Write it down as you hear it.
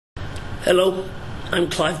Hello,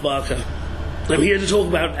 I'm Clive Barker. I'm here to talk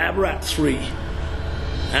about Abarat-3,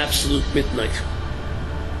 Absolute Midnight.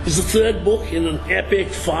 It's the third book in an epic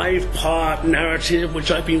 5-part narrative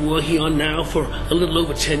which I've been working on now for a little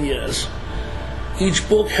over 10 years. Each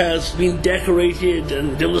book has been decorated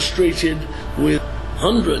and illustrated with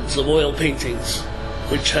hundreds of oil paintings,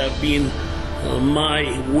 which have been my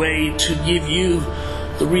way to give you,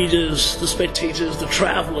 the readers, the spectators, the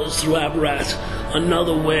travelers through Abarat,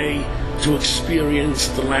 another way to experience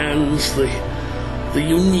the lands, the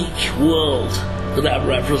unique world that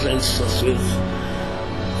Abarat presents us with.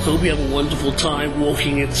 Hope you have a wonderful time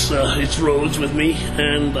walking its roads with me,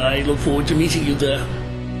 and I look forward to meeting you there.